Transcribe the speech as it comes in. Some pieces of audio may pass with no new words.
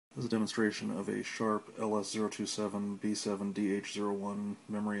This is a demonstration of a Sharp LS027B7DH01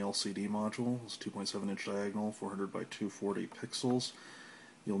 memory LCD module. It's 2.7 inch diagonal, 400 by 240 pixels.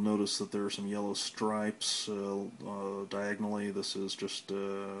 You'll notice that there are some yellow stripes diagonally. This is just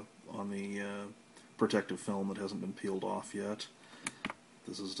on the protective film that hasn't been peeled off yet.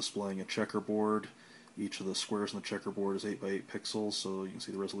 This is displaying a checkerboard. Each of the squares in the checkerboard is 8 by 8 pixels, so you can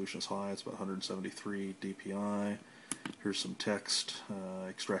see the resolution is high. It's about 173 dpi. Here's some text,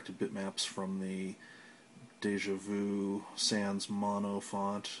 extracted bitmaps from the Deja Vu Sans Mono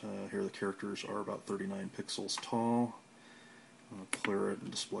font. Here the characters are about 39 pixels tall. I'll clear it and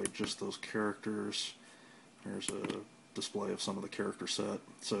display just those characters. Here's a display of some of the character set.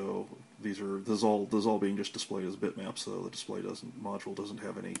 So this is all being just displayed as bitmaps, though the module doesn't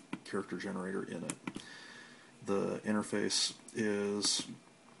have any character generator in it. The interface is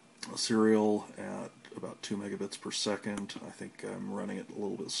a serial at about 2 megabits per second. I think I'm running it a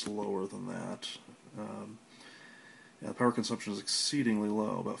little bit slower than that. The power consumption is exceedingly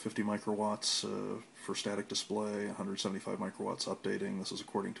low, about 50 microwatts for static display, 175 microwatts updating. This is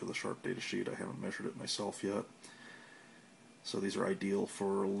according to the Sharp datasheet. I haven't measured it myself yet. So these are ideal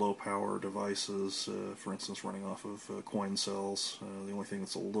for low power devices, for instance running off of coin cells. The only thing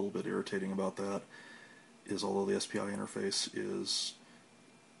that's a little bit irritating about that is, although the SPI interface is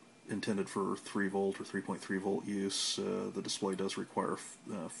intended for 3 volt or 3.3 volt use, the display does require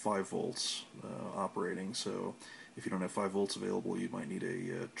 5 volts operating. So if you don't have 5 volts available, you might need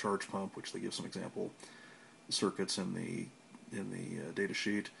a charge pump, which they give some example circuits in the data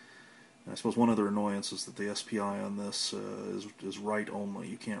sheet. And I suppose one other annoyance is that the SPI on this is write only.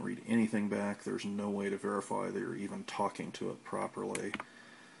 You can't read anything back. There's no way to verify that you're even talking to it properly.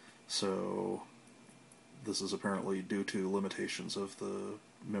 So this is apparently due to limitations of the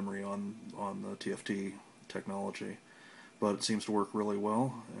memory on the TFT technology. But it seems to work really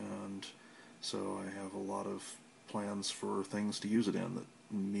well, and so I have a lot of plans for things to use it in that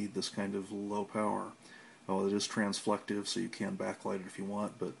need this kind of low power. Oh, it is transflective, so you can backlight it if you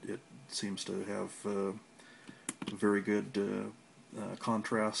want, but it seems to have very good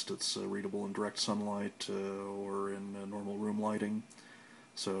contrast. It's readable in direct sunlight or in normal room lighting,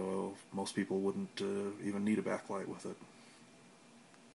 so most people wouldn't even need a backlight with it.